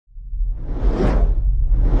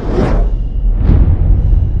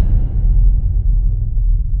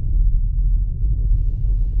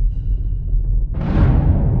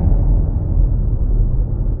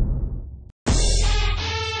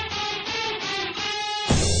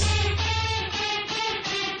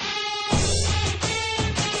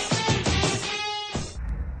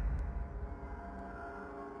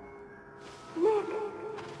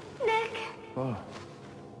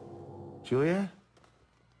Juliet?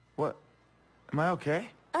 What? Am I okay?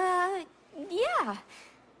 Yeah.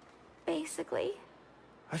 Basically.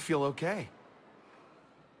 I feel okay.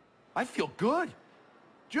 I feel good.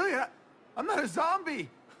 Juliet, I'm not a zombie.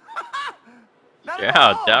 Not at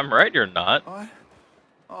Yeah, all. damn right you're not. What?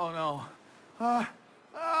 Oh no. I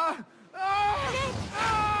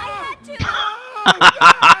had to.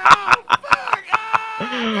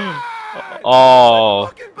 Oh,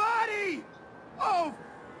 Fucking body! Oh,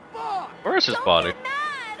 fuck! where's his Don't body? get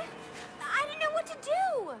mad. I didn't know what to do.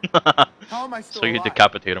 How am I still So you alive?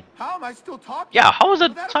 decapitate him. How am I still talking? Yeah, how is that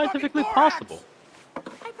Without a scientifically fucking thorax? possible?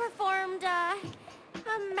 I performed a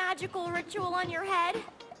magical ritual on your head.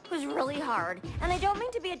 It was really hard. And I don't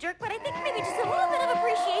mean to be a jerk, but I think maybe just a little bit of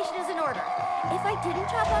appreciation is in order. If I didn't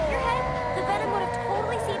chop off your head, the venom would have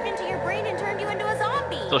totally seeped into your brain and turned you into a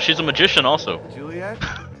zombie. So she's a magician also. Juliet?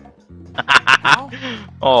 How?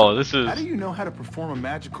 Oh, this is... How do you know how to perform a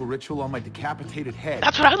magical ritual on my decapitated head?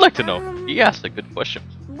 That's what I'd like to know. He asked a good question.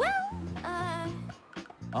 Well,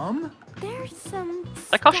 there's some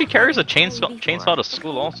Like how she stuff carries I a didn't tell you chainsaw to before.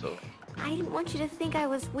 school also. I didn't want you to think I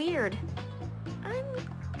was weird. I'm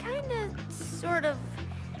kinda, sort of...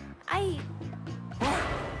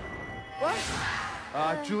 What?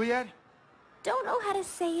 Juliet? don't know how to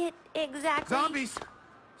say it exactly. Zombies!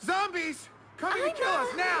 Zombies! Come here to kill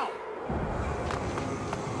us now!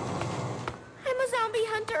 I'm a zombie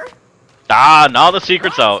hunter. Ah, now the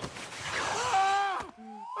secret's out.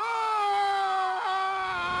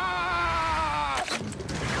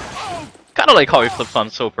 Kinda like how he flips on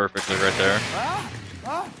so perfectly right there.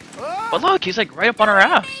 But look, he's like right up on her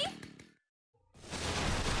ass.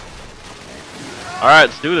 Alright,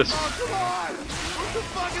 let's do this. Oh, come on! What the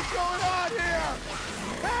fuck is going on here?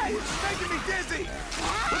 Hey, it's making me dizzy!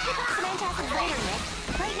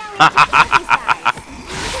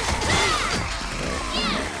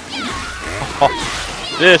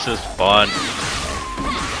 Oh, this is fun.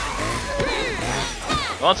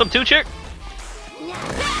 You want some too, chick?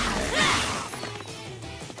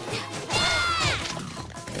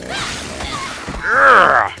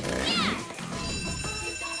 Urgh.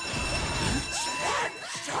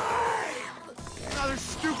 Another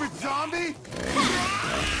stupid zombie?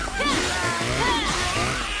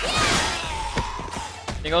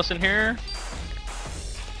 Anything else in here?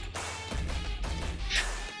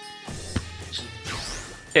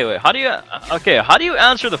 Okay, wait. How do you? Okay, how do you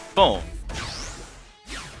answer the phone?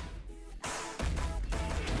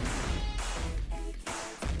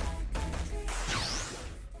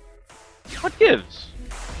 What gives?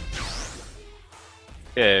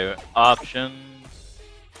 Okay, options.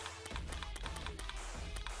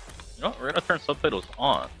 You know what? We're gonna turn subtitles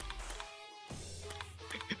on.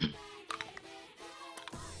 Is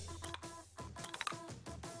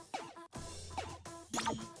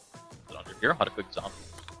it under here? How to cook zombies?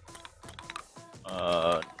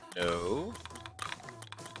 No.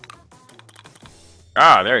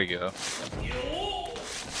 Ah, there you go.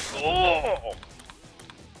 Oh!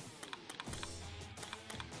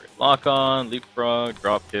 Lock on, leapfrog,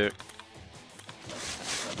 drop kick.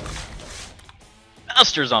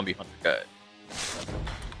 Master Zombie Hunter Guide.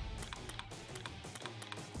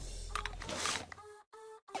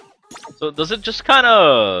 So does it just kind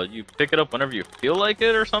of, you pick it up whenever you feel like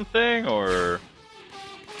it or something, or?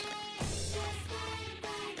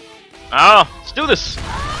 Ah, let's do this.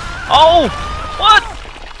 Oh, what?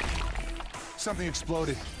 Something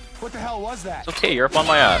exploded. What the hell was that? It's okay, you're up on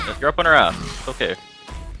my ass. You're up on her ass. It's okay.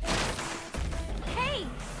 Hey,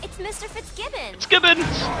 it's Mr. Fitzgibbon. Skibbins!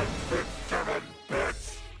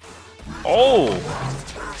 Oh!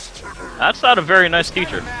 That's not a very nice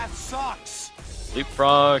teacher. Math sucks.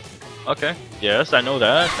 Leapfrog. Okay. Yes, I know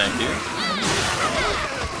that. Thank you.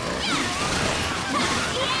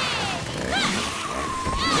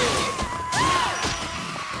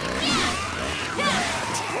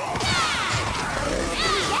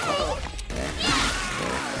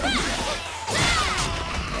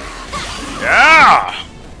 Yeah!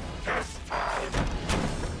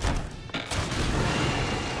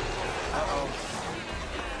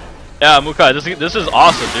 Yeah, Mukai, this is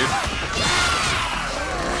awesome, dude.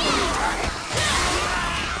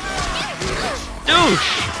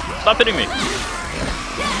 Douche! Stop hitting me.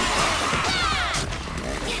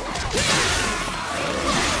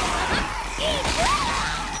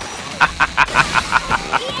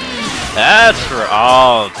 That's for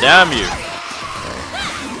oh, damn you.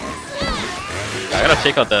 I gotta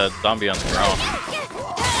take out that zombie on the ground.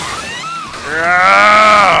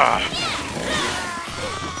 Yeah!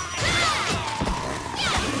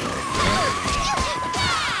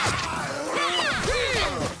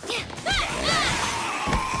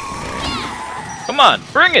 Come on,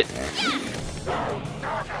 bring it!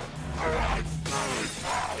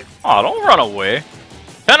 Aw, don't run away.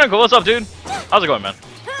 Pentacle, what's up, dude? How's it going, man?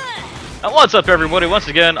 And what's up, everybody? Once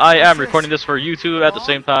again, I am recording this for YouTube at the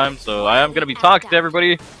same time, so I am going to be talking to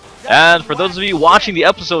everybody. And for those of you watching the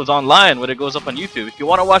episodes online when it goes up on YouTube, if you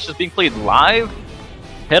want to watch this being played live,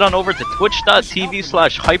 head on over to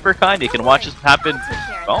twitch.tv/Hyperkind. You can watch this happen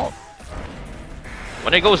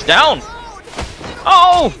when it goes down.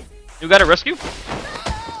 Oh! You got to rescue?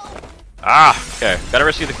 Ah, okay. Gotta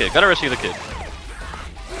rescue the kid. Gotta rescue the kid.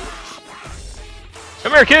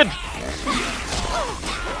 Come here, kid!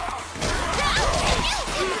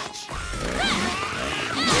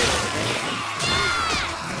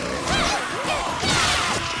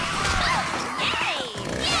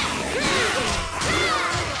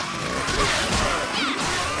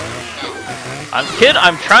 Kid,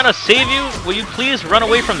 I'm trying to save you. Will you please run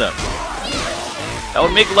away from them? That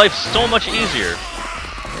would make life so much easier.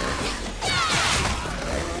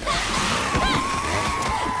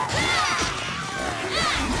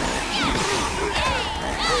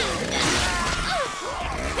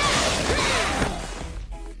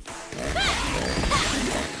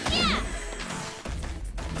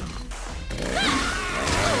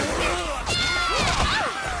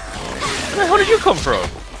 Where the hell did you come from?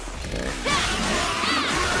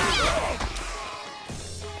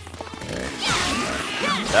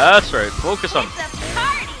 That's right, focus on.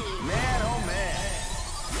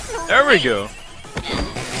 There we go.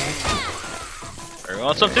 You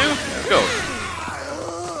want some too? Let's go.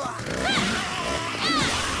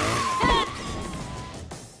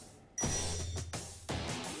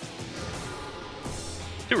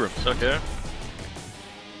 Two rooms, okay.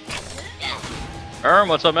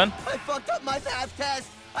 What's up, man? I fucked up my math test.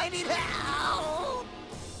 I need help.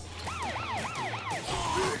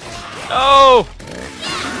 No!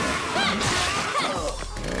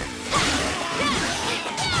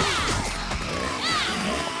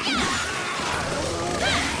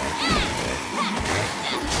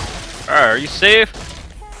 Alright, are you safe?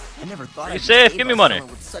 I never thought are you safe? Give me money.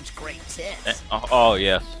 With such great tits. Oh,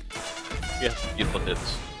 yes. Yes, beautiful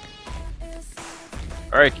tits.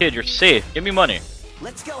 Alright, kid, you're safe. Give me money.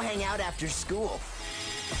 Let's go hang out after school.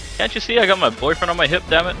 Can't you see I got my boyfriend on my hip,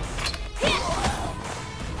 damn it?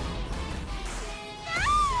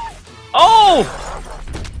 Oh!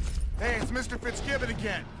 Hey, it's Mr. Fitzgibbon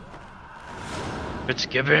again.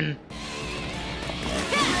 Fitzgibbon?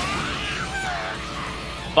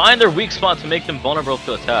 Find their weak spot to make them vulnerable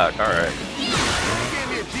to attack. Alright. You gave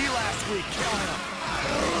me a D last week, killing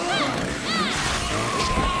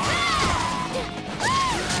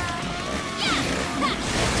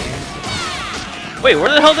him. Wait, where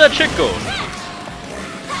the hell did that chick go?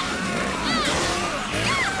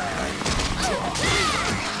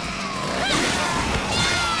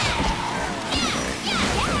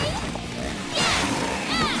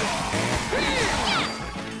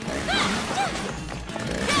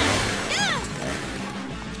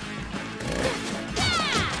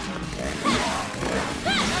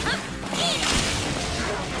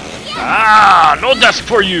 Ah, no desk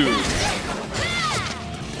for you!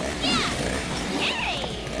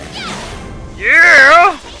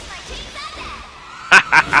 Yeah!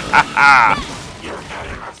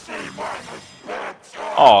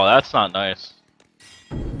 Oh, that's not nice.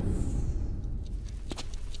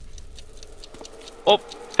 Oh,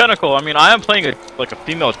 Pinnacle. I mean, I am playing like a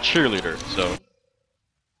female cheerleader, so.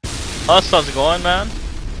 Huss, how's it going, man?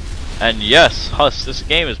 And yes, Huss, this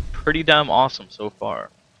game is pretty damn awesome so far.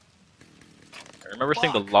 I remember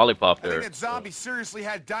seeing the lollipop there. I think that zombie seriously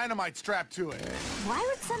had dynamite strapped to it. Why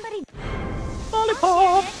would somebody...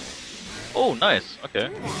 Lollipop! Oh, nice.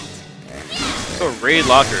 Okay. So raid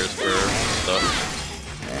lockers for stuff.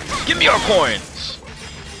 Give me your coins!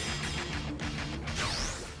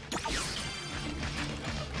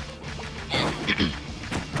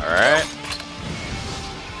 Alright.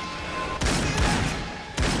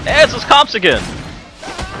 Hey, it's those cops again!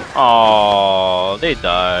 Oh, they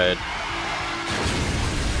died.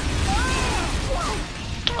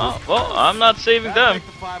 Well, I'm not saving them. Like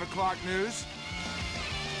the 5 o'clock news.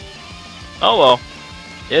 Oh well,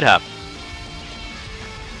 it happens.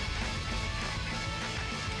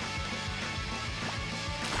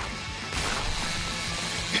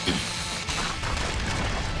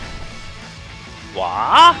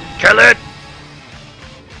 What? Kill it!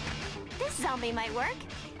 This zombie might work.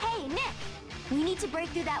 Hey, Nick! We need to break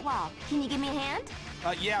through that wall. Can you give me a hand?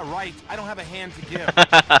 Yeah, right. I don't have a hand to give.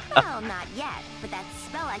 Well, not yet. But that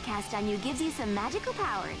spell I cast on you gives you some magical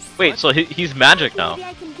powers. Wait, so he's magic now. Maybe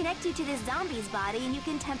I can connect you to this zombie's body and you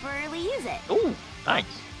can temporarily use it. Ooh, nice.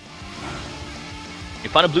 You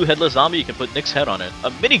find a blue headless zombie, you can put Nick's head on it. A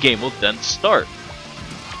minigame will then start.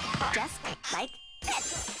 Just like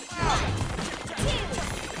this.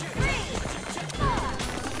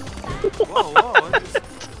 Whoa, whoa.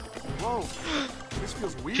 Whoa. This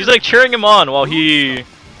feels weird. She's like cheering him on while he...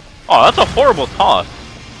 Oh, that's a horrible toss.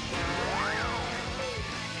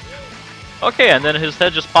 Okay, and then his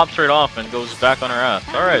head just pops right off and goes back on her ass.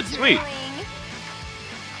 Alright, sweet.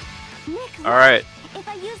 Nick, Alright. if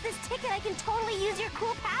I use this ticket, I can totally use your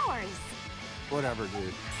cool powers. Whatever,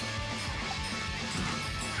 dude.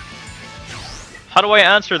 How do I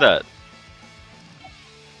answer that?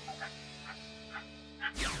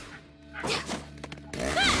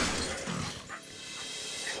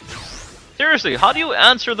 Seriously, how do you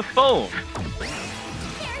answer the phone? There it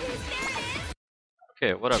is, there it is.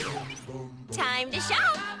 Okay, whatever. Time to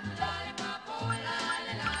shop.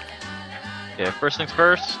 Okay, first things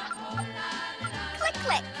first. Click,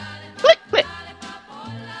 click. Click, click.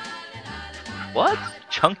 What?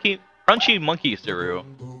 Crunchy monkey cereal.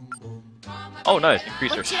 Oh, nice.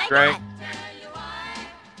 Increase her What should I strength.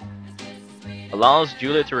 Allows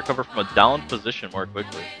Juliet to recover from a down position more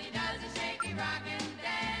quickly.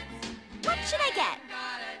 What should I get?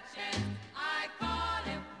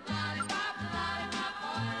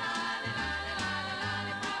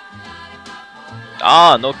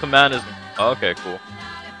 Ah, no command is... Okay, cool.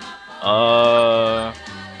 Alright,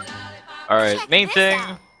 Check main this thing.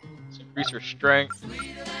 out. Let's increase her strength.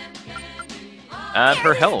 And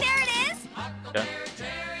her health. There it is. Okay.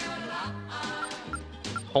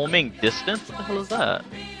 Homing distance? What the hell is that?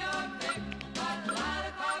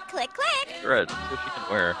 Click, click. Red. Let's see what she can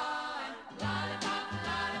wear.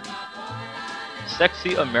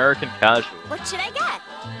 Sexy American casual. What should I get?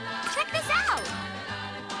 Check this out.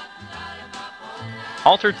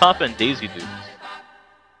 Halter top and daisy dukes.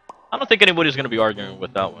 I don't think anybody's gonna be arguing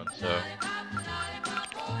with that one, so.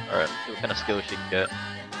 Alright, let's see what kind of skills she can get.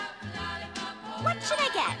 What should I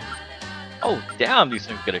get? Oh, damn, these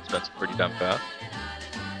things get expensive pretty damn fast.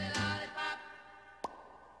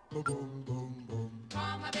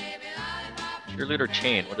 Cheerleader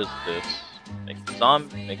chain, what is this? Make you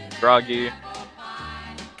zombie, make you groggy.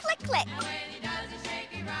 Click, click.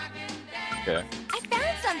 Okay. I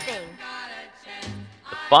found something.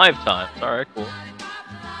 5 times, alright, cool.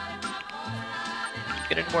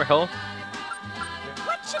 Get any more health?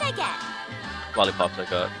 What should I get? Lollipops, I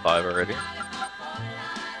got 5 already.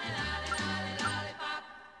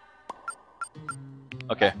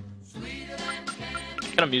 Okay. What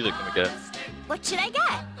kind of music can we get? What should I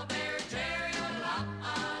get?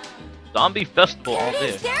 Zombie festival There all it day.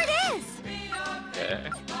 is, there it is. Okay.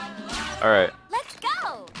 Alright. Let's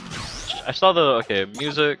go. I saw the okay,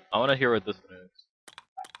 music. I wanna hear what this one is.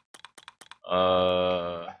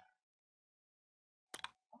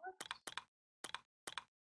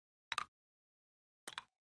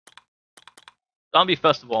 Zombie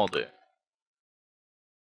festival all day.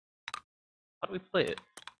 How do we play it?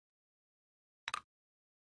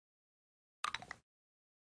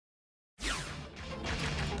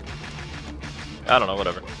 I don't know,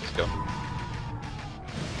 whatever. Let's go.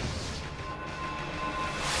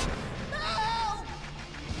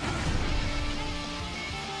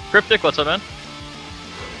 Cryptic, what's up, man?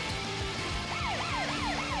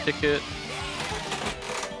 Ticket.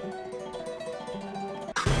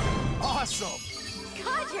 Awesome.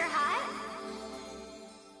 God, you're hot.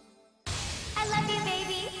 I love you,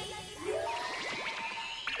 baby.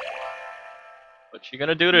 What's she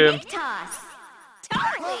gonna do to him? Big toss.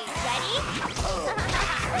 Totally. Ready?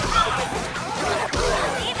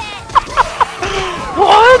 Leave it.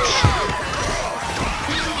 What?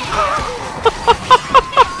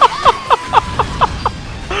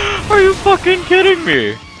 Are you fucking kidding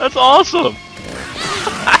me? That's awesome.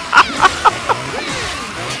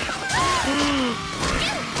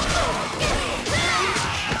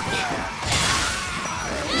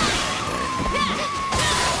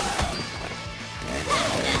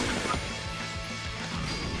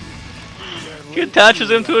 He attaches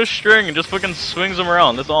him to a string and just fucking swings him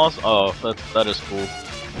around. That's awesome. Oh, that is cool.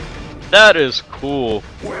 That is cool.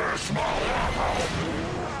 Where's my ammo?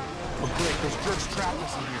 Oh great, those jerks trapped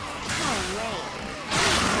us in here.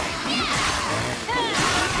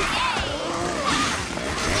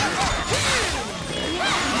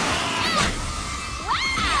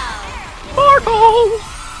 Sparkle!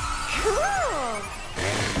 Cool.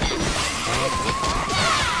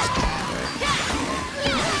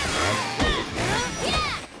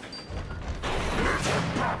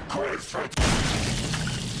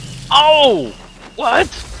 Oh! What?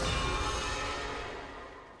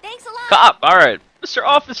 Thanks a lot. Cop! Alright. Mr.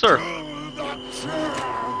 Officer!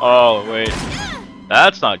 Oh, wait.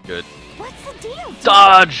 That's not good. What's the deal?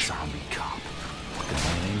 Dodge! Zombie cop.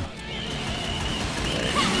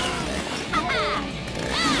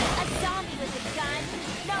 A zombie with a gun?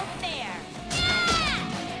 No fair.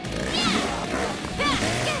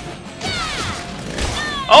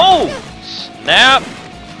 Oh! Snap!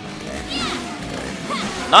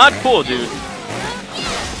 Not cool, dude.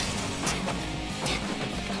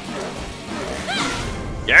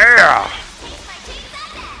 Yeah!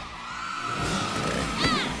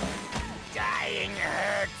 Dying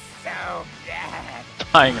hurts so bad.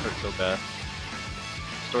 Dying hurts so bad.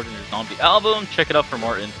 Stored in your zombie album. Check it out for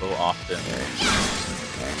more info often.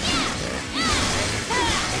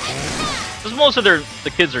 Because most of the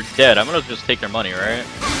kids are dead. I'm gonna just take their money, right?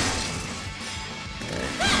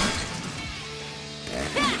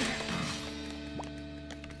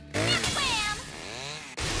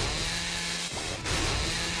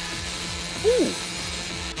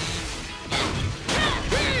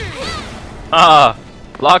 Ah,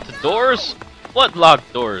 locked doors? What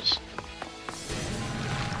locked doors?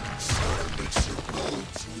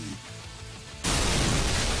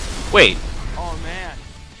 Wait. Oh man,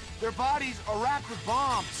 their bodies are wrapped with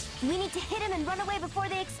bombs. We need to hit him and run away before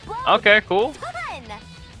they explode. Okay, cool. Fun!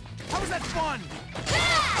 How was that fun?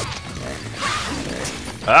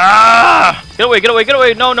 Ah! Get away, get away, get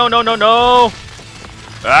away! No, no, no, no, no!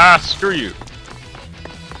 Ah, screw you.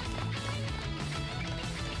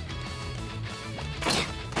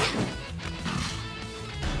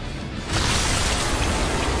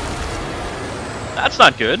 That's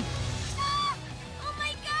not good. Oh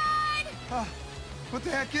my god! What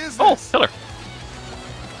the heck is Oh, this? killer.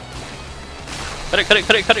 Cut it, cut it,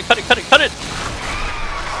 cut it, cut it, cut it, cut it, cut it!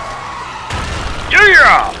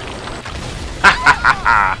 Yeah!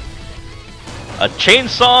 A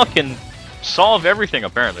chainsaw can solve everything,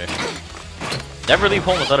 apparently. Never leave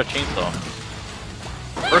home without a chainsaw.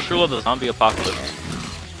 First rule of the zombie apocalypse.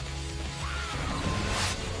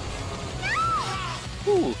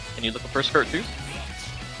 Ooh, can you look up for a skirt too?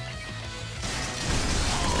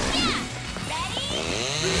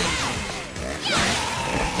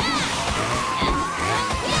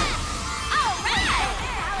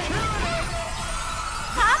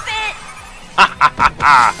 Pop it!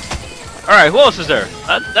 Alright, who else is there?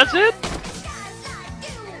 That's it?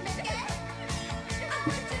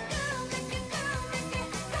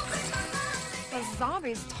 The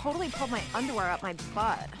zombies totally pulled my underwear up my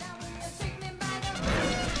butt.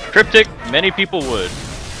 Cryptic, many people would.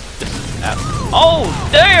 Oh,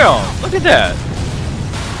 damn! Look at that!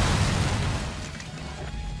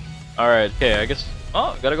 Alright, okay, I guess...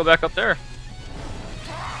 Oh, gotta go back up there.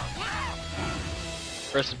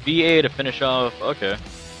 Press BA to finish off. Okay.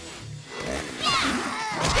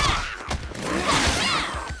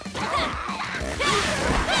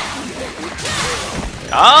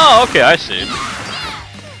 Oh, okay, I see.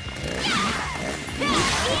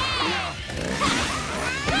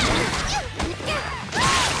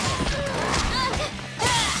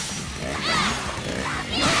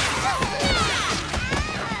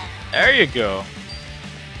 There you go.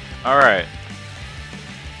 Alright.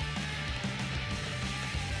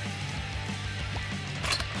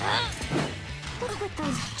 Look what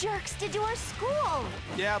those jerks did to our school!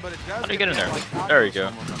 Yeah, but it does. How do you get in there? Like There you go.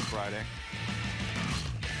 homework on Friday.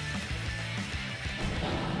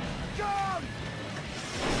 Jump!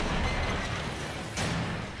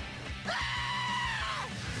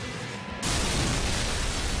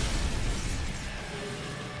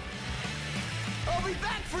 I'll be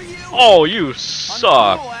back for you. Oh, you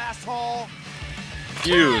suck. Uncool, asshole.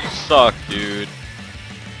 You suck, dude.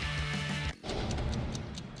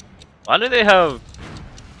 Why do they have...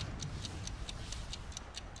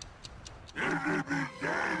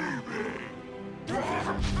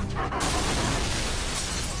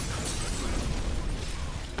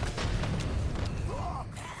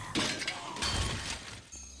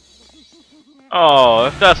 Oh,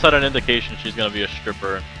 if that's not an indication she's gonna be a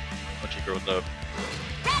stripper when she grows up.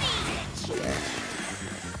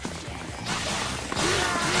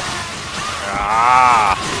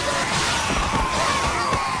 Ah!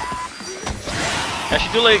 Can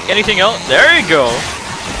she do like anything else? There you go!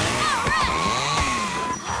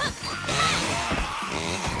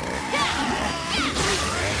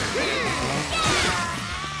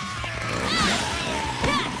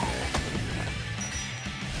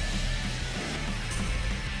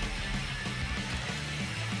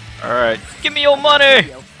 Alright, give me your money!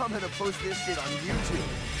 Yo, I'm gonna post this shit on YouTube.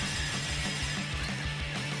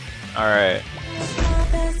 Alright.